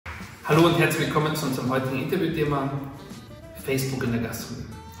Hallo und herzlich willkommen zu unserem heutigen Interviewthema Facebook in der Gastronomie.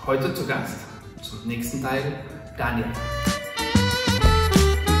 Heute zu Gast, zum nächsten Teil, Daniel.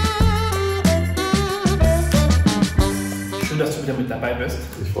 Schön, dass du wieder mit dabei bist.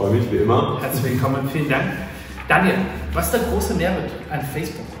 Ich freue mich, wie immer. Herzlich willkommen, vielen Dank. Daniel, was ist der große Mehrwert an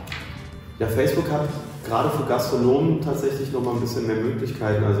Facebook? Ja, Facebook hat gerade für Gastronomen tatsächlich noch mal ein bisschen mehr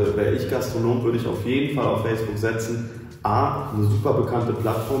Möglichkeiten. Also wäre ich Gastronom, würde ich auf jeden Fall auf Facebook setzen. A, eine super bekannte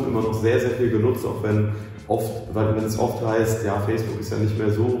Plattform, immer noch sehr, sehr viel genutzt, auch wenn es oft heißt, ja, Facebook ist ja nicht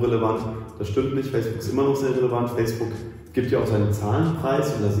mehr so relevant. Das stimmt nicht, Facebook ist immer noch sehr relevant. Facebook gibt ja auch seinen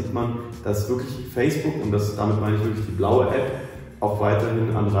Zahlenpreis und da sieht man, dass wirklich Facebook, und damit meine ich wirklich die blaue App, auch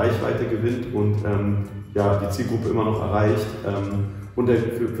weiterhin an Reichweite gewinnt und ja, die Zielgruppe immer noch erreicht. Und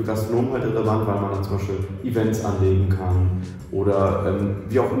für Gastronomen halt relevant, weil man dann zum Beispiel Events anlegen kann oder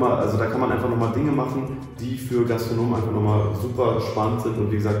wie auch immer. Also da kann man einfach nochmal Dinge machen, die für Gastronomen einfach nochmal super spannend sind.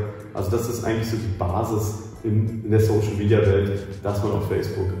 Und wie gesagt, also das ist eigentlich so die Basis in der Social Media Welt, dass man auf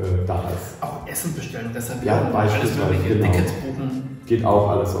Facebook da ist. Auch Essen bestellen, deshalb ja, beispielsweise genau. Tickets buchen. Geht auch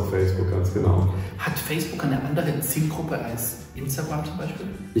alles auf Facebook, ganz genau. Hat Facebook eine andere Zielgruppe als Instagram zum Beispiel?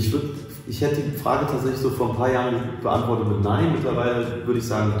 Ich hätte die Frage tatsächlich so vor ein paar Jahren beantwortet mit Nein. Mittlerweile würde ich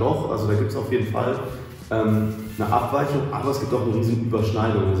sagen doch. Also da gibt es auf jeden Fall eine Abweichung, aber es gibt auch eine riesen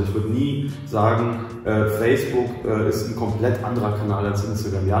Überschneidung. Also ich würde nie sagen, Facebook ist ein komplett anderer Kanal als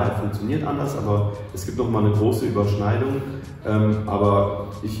Instagram. Ja, er funktioniert anders, aber es gibt nochmal eine große Überschneidung. Aber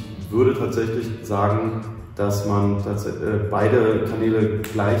ich würde tatsächlich sagen, dass man beide Kanäle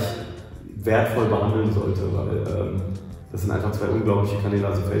gleich wertvoll behandeln sollte, weil das sind einfach zwei unglaubliche Kanäle,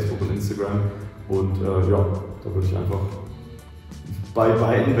 also Facebook und Instagram. Und ja, da würde ich einfach bei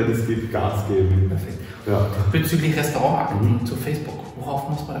beiden, wenn es geht, Gas geben. Perfekt. Ja. Bezüglich Restaurantakten zu Facebook, worauf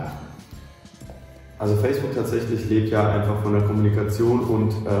muss man da achten? Also Facebook tatsächlich lebt ja einfach von der Kommunikation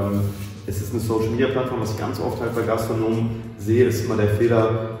und es ist eine Social-Media-Plattform, was ich ganz oft halt bei Gastronomen sehe, ist immer der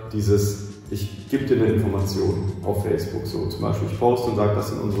Fehler, ich gebe dir eine Information auf Facebook, so zum Beispiel ich poste und sage, das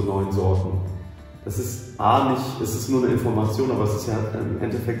sind unsere neuen Sorten. Das ist es ist nur eine Information, aber es ist ja im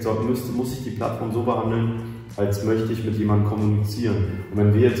Endeffekt muss ich die Plattform so behandeln, als möchte ich mit jemandem kommunizieren. Und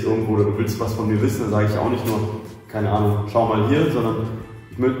wenn wir jetzt irgendwo, oder du willst was von mir wissen, dann sage ich auch nicht nur, keine Ahnung, schau mal hier, sondern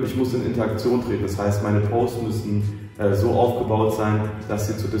ich muss in Interaktion treten. Das heißt, meine Posts müssen so aufgebaut sein, dass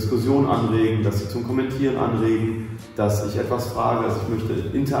sie zur Diskussion anregen, dass sie zum Kommentieren anregen, dass ich etwas frage, also ich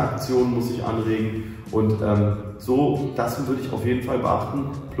möchte Interaktion muss ich anregen und das würde ich auf jeden Fall beachten,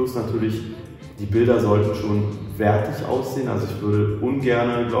 plus natürlich die Bilder sollten schon wertig aussehen, also ich würde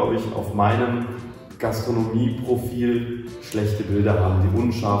ungern, glaube ich, auf meinem Gastronomie-Profil schlechte Bilder haben, die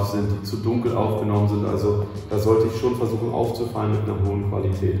unscharf sind, die zu dunkel aufgenommen sind, also da sollte ich schon versuchen aufzufallen mit einer hohen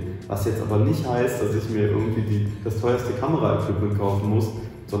Qualität. Was jetzt aber nicht heißt, dass ich mir irgendwie das teuerste Kamera-Equipment kaufen muss,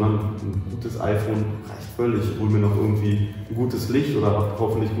 sondern ein gutes iPhone reicht völlig. Ich hole mir noch irgendwie ein gutes Licht oder habe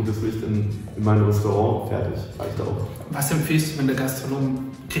hoffentlich gutes Licht in meinem Restaurant, fertig, reicht auch. Was empfiehlst du, wenn der Gastronom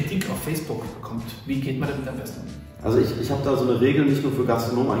Kritik auf Facebook bekommt? Wie geht man damit am besten? Also ich habe da so eine Regel, nicht nur für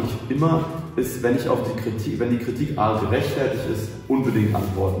Gastronomen, eigentlich immer, ist, wenn die Kritik A gerechtfertigt ist, unbedingt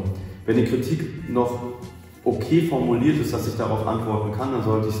antworten. Wenn die Kritik noch okay formuliert ist, dass ich darauf antworten kann, dann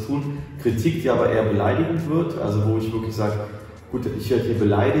sollte ich es tun. Kritik, die aber eher beleidigend wird, also wo ich wirklich sage, gut, ich werde hier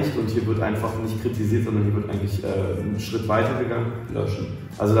beleidigt und hier wird einfach nicht kritisiert, sondern hier wird eigentlich einen Schritt weiter gegangen, löschen.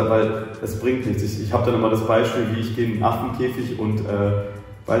 Also weil es bringt nichts. Ich habe dann immer das Beispiel, wie ich gehe in einen Affenkäfig und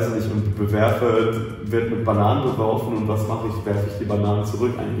weiß ich nicht, und wird mit Bananen beworfen und was mache ich? Werfe ich die Bananen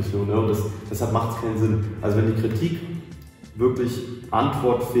zurück eigentlich nur. Ne? Und deshalb macht es keinen Sinn. Also wenn die Kritik wirklich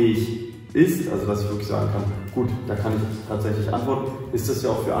antwortfähig ist, also dass ich wirklich sagen kann, gut, da kann ich tatsächlich antworten, ist das ja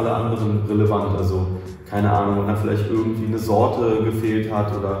auch für alle anderen relevant. Also keine Ahnung, wenn da vielleicht irgendwie eine Sorte gefehlt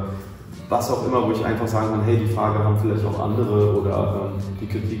hat oder was auch immer, wo ich einfach sagen kann, hey, die Frage haben vielleicht auch andere oder die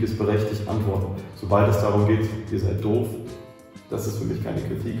Kritik ist berechtigt, antworten. Sobald es darum geht, ihr seid doof, das ist für mich keine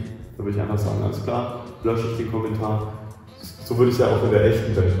Kritik. Da würde ich einfach sagen, alles klar, lösche ich den Kommentar. So würde ich es ja auch in der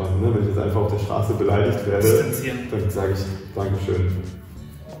echten Welt machen. Ne? Wenn ich jetzt einfach auf der Straße beleidigt werde, dann sage ich Dankeschön.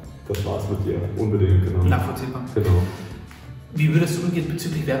 Das war's mit dir. Unbedingt, genau. Nachvollziehbar. Genau. Wie würdest du umgehen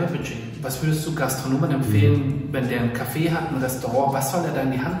bezüglich Werbebudget? Was würdest du Gastronomen empfehlen, wenn der einen Café hat, ein Restaurant, was soll er da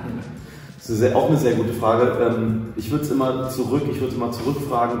in die Hand nehmen? Das ist auch eine sehr gute Frage. Ich würde es immer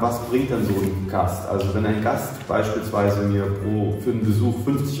zurückfragen, was bringt denn so ein Gast? Also wenn ein Gast beispielsweise mir für einen Besuch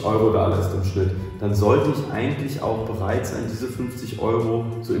 50 € da lässt im Schnitt, dann sollte ich eigentlich auch bereit sein, diese 50 €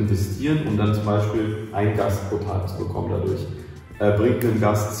 zu investieren, um dann zum Beispiel einen Gast pro Tag zu bekommen dadurch. Bringt mir ein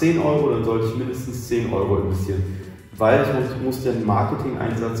Gast 10 €, dann sollte ich mindestens 10 € investieren. Weil ich muss den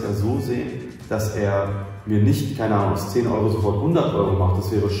Marketing-Einsatz ja so sehen, dass er mir nicht, keine Ahnung, aus 10 Euro sofort 100 Euro macht,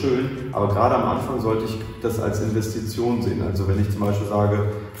 das wäre schön, aber gerade am Anfang sollte ich das als Investition sehen. Also wenn ich zum Beispiel sage,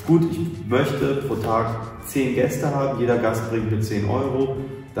 gut, ich möchte pro Tag 10 Gäste haben, jeder Gast bringt mir 10 Euro,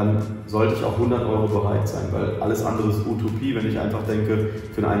 dann sollte ich auch 100 Euro bereit sein, weil alles andere ist Utopie. Wenn ich einfach denke,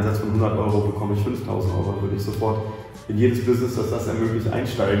 für einen Einsatz von 100 Euro bekomme ich 5.000 Euro, dann würde ich sofort in jedes Business, das ermöglicht,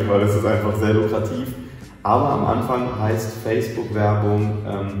 einsteigen, weil das ist einfach sehr lukrativ. Aber am Anfang heißt Facebook-Werbung,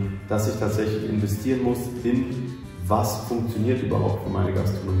 dass ich tatsächlich investieren muss in was funktioniert überhaupt für meine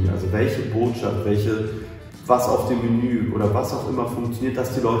Gastronomie. Also welche Botschaft, was auf dem Menü oder was auch immer funktioniert,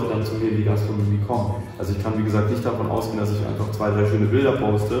 dass die Leute dann zu mir in die Gastronomie kommen. Also ich kann wie gesagt nicht davon ausgehen, dass ich einfach 2, 3 schöne Bilder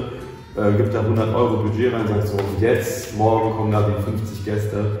poste, gibt da 100 Euro Budget rein und sagt so, jetzt, morgen kommen da die 50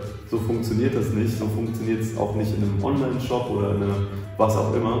 Gäste. So funktioniert das nicht, so funktioniert es auch nicht in einem Online-Shop oder in einem was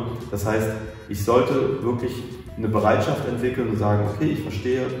auch immer. Das heißt, ich sollte wirklich eine Bereitschaft entwickeln und sagen, okay, ich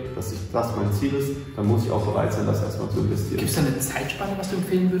verstehe, dass das mein Ziel ist, dann muss ich auch bereit sein, das erstmal zu investieren. Gibt es da eine Zeitspanne, was du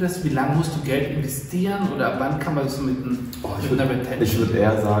empfehlen würdest? Wie lange musst du Geld investieren oder ab wann kann man das mit einer Retention? Ich würde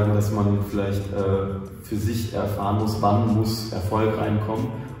eher sagen, dass man vielleicht für sich erfahren muss, wann muss Erfolg reinkommen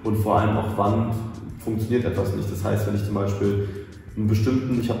und vor allem auch wann funktioniert etwas nicht. Das heißt, wenn ich zum Beispiel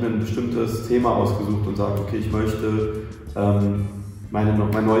ich habe mir ein bestimmtes Thema ausgesucht und sage, okay, ich möchte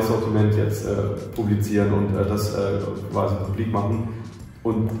mein neues Sortiment jetzt publizieren und das quasi publik machen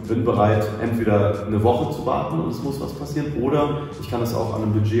und bin bereit, entweder eine Woche zu warten und es muss was passieren oder ich kann es auch an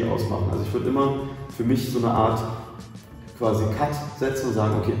einem Budget ausmachen. Also ich würde immer für mich so eine Art quasi Cut setzen und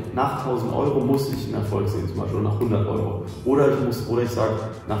sagen, okay, nach 1.000 Euro muss ich einen Erfolg sehen zum Beispiel oder nach 100 Euro oder ich sage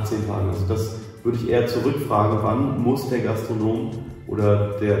nach 10 Tagen. Also das würde ich eher zurückfragen, wann muss der Gastronom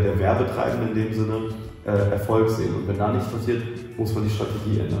oder der Werbetreibende in dem Sinne Erfolg sehen. Und wenn da nichts passiert, muss man die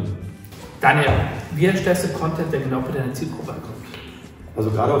Strategie ändern. Daniel, wie erstellst du Content, der genau für deine Zielgruppe ankommt?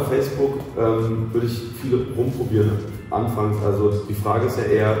 Also gerade auf Facebook würde ich viele rumprobieren anfangs. Also die Frage ist ja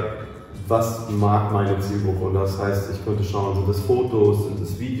eher, was mag meine Zielgruppe? Und das heißt, ich könnte schauen, sind das Fotos, sind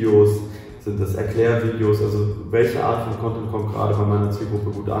das Videos, sind das Erklärvideos? Also welche Art von Content kommt gerade bei meiner Zielgruppe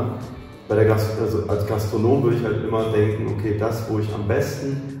gut an? Als Gastronom würde ich halt immer denken, okay, das, wo ich am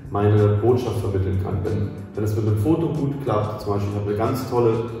besten meine Botschaft vermitteln kann. Wenn es mit einem Foto gut klappt, zum Beispiel, ich habe eine ganz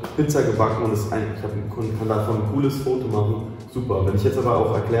tolle Pizza gebacken und kann davon ein cooles Foto machen, super. Wenn ich jetzt aber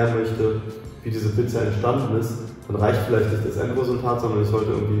auch erklären möchte, wie diese Pizza entstanden ist, dann reicht vielleicht nicht das Endresultat, sondern ich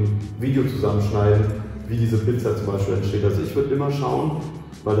sollte irgendwie ein Video zusammenschneiden, wie diese Pizza zum Beispiel entsteht. Also ich würde immer schauen,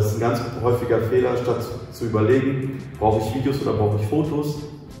 weil das ist ein ganz häufiger Fehler, statt zu überlegen, brauche ich Videos oder brauche ich Fotos.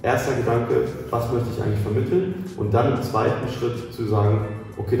 Erster Gedanke, was möchte ich eigentlich vermitteln? Und dann im zweiten Schritt zu sagen,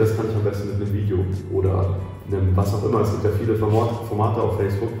 okay, das kann ich am besten mit einem Video oder einem was auch immer. Es gibt ja viele Formate auf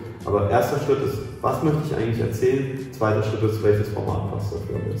Facebook. Aber erster Schritt ist, was möchte ich eigentlich erzählen? Zweiter Schritt ist, welches Format passt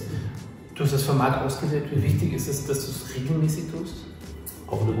dafür am besten. Du hast das Format ausgewählt. Wie wichtig ist es, dass du es regelmäßig tust?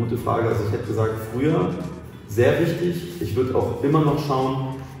 Auch eine gute Frage. Also ich hätte gesagt, früher sehr wichtig. Ich würde auch immer noch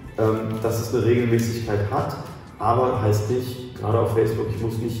schauen, dass es eine Regelmäßigkeit hat. Aber heißt nicht, gerade auf Facebook, ich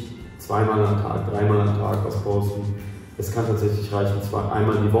muss nicht 2-mal am Tag, 3-mal am Tag was posten. Es kann tatsächlich reichen,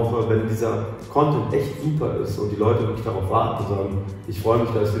 einmal die Woche, wenn dieser Content echt super ist und die Leute wirklich darauf warten und sagen, ich freue mich,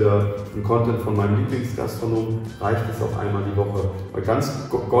 da ist wieder ein Content von meinem Lieblingsgastronom, reicht es auch einmal die Woche. Weil ganz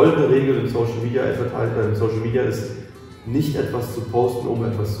goldene Regel im Social Media ist, nicht etwas zu posten, um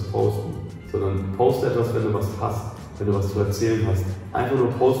etwas zu posten, sondern poste etwas, wenn du was hast, wenn du was zu erzählen hast. Einfach nur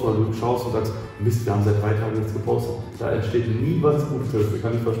posten, weil du schaust und sagst, Mist, wir haben seit 3 Tagen nichts gepostet. Da entsteht nie was Gutes, das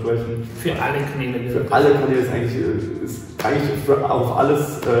kann ich versprechen. Für alle Kanäle. Für alle Kanäle ist eigentlich für auf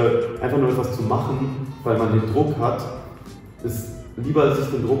alles einfach nur etwas zu machen, weil man den Druck hat, ist lieber sich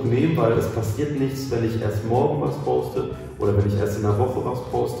den Druck nehmen, weil es passiert nichts, wenn ich erst morgen was poste oder wenn ich erst in einer Woche was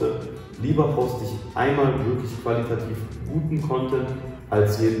poste. Lieber poste ich einmal wirklich qualitativ guten Content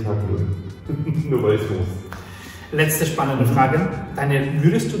als jeden Tag Müll. Nur weil ich es muss. Letzte spannende Frage. Daniel,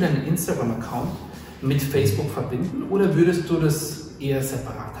 würdest du deinen Instagram-Account mit Facebook verbinden oder würdest du das eher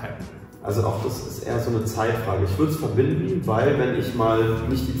separat halten? Also auch das ist eher so eine Zeitfrage. Ich würde es verbinden, weil wenn ich mal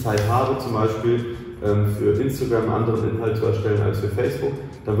nicht die Zeit habe, zum Beispiel für Instagram einen anderen Inhalt zu erstellen als für Facebook,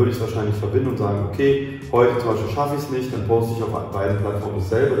 dann würde ich es wahrscheinlich verbinden und sagen, okay, heute zum Beispiel schaffe ich es nicht, dann poste ich auf beiden Plattformen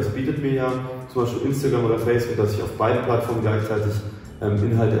dasselbe. Das bietet mir ja zum Beispiel Instagram oder Facebook, dass ich auf beiden Plattformen gleichzeitig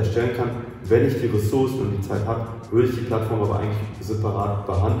Inhalte erstellen kann. Wenn ich die Ressourcen und die Zeit habe, würde ich die Plattform aber eigentlich separat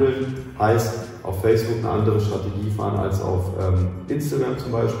behandeln. Heißt, auf Facebook eine andere Strategie fahren als auf Instagram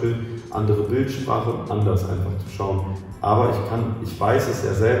zum Beispiel, andere Bildsprache, anders einfach zu schauen. Aber ich weiß es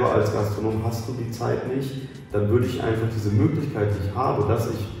ja selber, als Gastronom hast du die Zeit nicht, dann würde ich einfach diese Möglichkeit, die ich habe, dass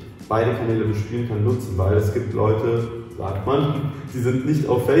ich beide Kanäle bespielen kann, nutzen, weil es gibt Leute, sagt man, die sind nicht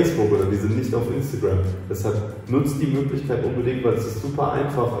auf Facebook oder die sind nicht auf Instagram. Deshalb nutzt die Möglichkeit unbedingt, weil es ist super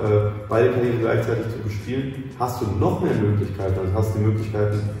einfach, beide Kanäle gleichzeitig zu bespielen. Hast du noch mehr Möglichkeiten, also hast du die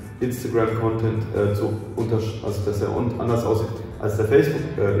Möglichkeiten, Instagram-Content also dass er anders aussieht als der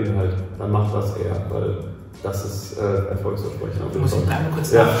Facebook-Inhalt, dann mach das eher, weil das ist erfolgsversprechend. Du musst einmal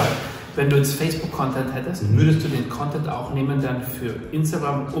kurz nachfragen. Wenn du jetzt Facebook-Content hättest, würdest du den Content auch nehmen dann für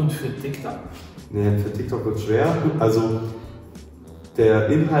Instagram und für TikTok? Nee, für TikTok wird es schwer. Also der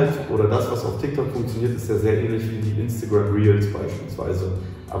Inhalt oder das, was auf TikTok funktioniert, ist ja sehr ähnlich wie die Instagram Reels beispielsweise.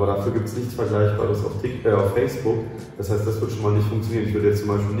 Aber dafür gibt es nichts Vergleichbares auf Facebook. Das heißt, das wird schon mal nicht funktionieren. Ich würde jetzt zum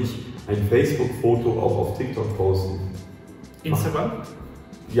Beispiel nicht ein Facebook-Foto auch auf TikTok posten. Instagram?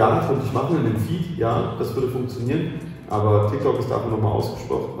 Ja, könnte ich machen in dem Feed, ja, das würde funktionieren. Aber TikTok ist davon nochmal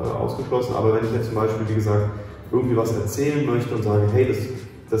ausgeschlossen. Aber wenn ich jetzt zum Beispiel, wie gesagt, irgendwie was erzählen möchte und sage, hey,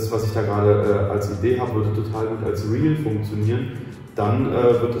 das was ich da gerade als Idee habe, würde total gut als Reel funktionieren, dann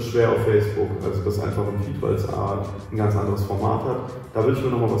wird es schwer auf Facebook. Also das einfach im Feed, weil es ein ganz anderes Format hat. Da würde ich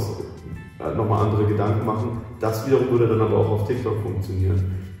mir nochmal andere Gedanken machen. Das wiederum würde dann aber auch auf TikTok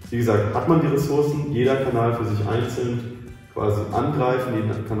funktionieren. Wie gesagt, hat man die Ressourcen, jeder Kanal für sich einzeln quasi angreifen,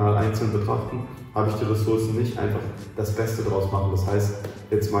 jeden Kanal einzeln betrachten, habe ich die Ressourcen nicht, einfach das Beste draus machen. Das heißt,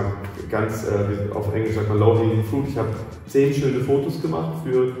 jetzt mal ganz auf Englisch sagt man low-hanging fruit, ich habe 10 schöne Fotos gemacht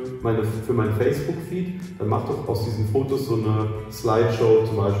für mein Facebook-Feed, dann mach doch aus diesen Fotos so eine Slideshow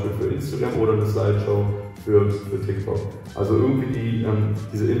zum Beispiel für Instagram oder eine Slideshow für TikTok. Also irgendwie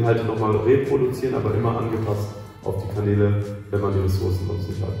diese Inhalte nochmal reproduzieren, aber immer angepasst auf die Kanäle, wenn man die Ressourcen sonst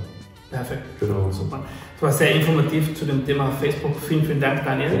nicht hat. Perfekt. Genau. Super. Das war sehr informativ zu dem Thema Facebook. Vielen, vielen Dank,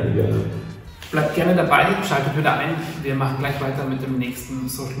 Daniel. Ja, gerne. Bleibt gerne dabei, schaltet wieder ein. Wir machen gleich weiter mit dem nächsten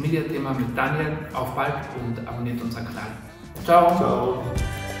Social Media Thema mit Daniel. Auf bald und abonniert unseren Kanal. Ciao. Ciao.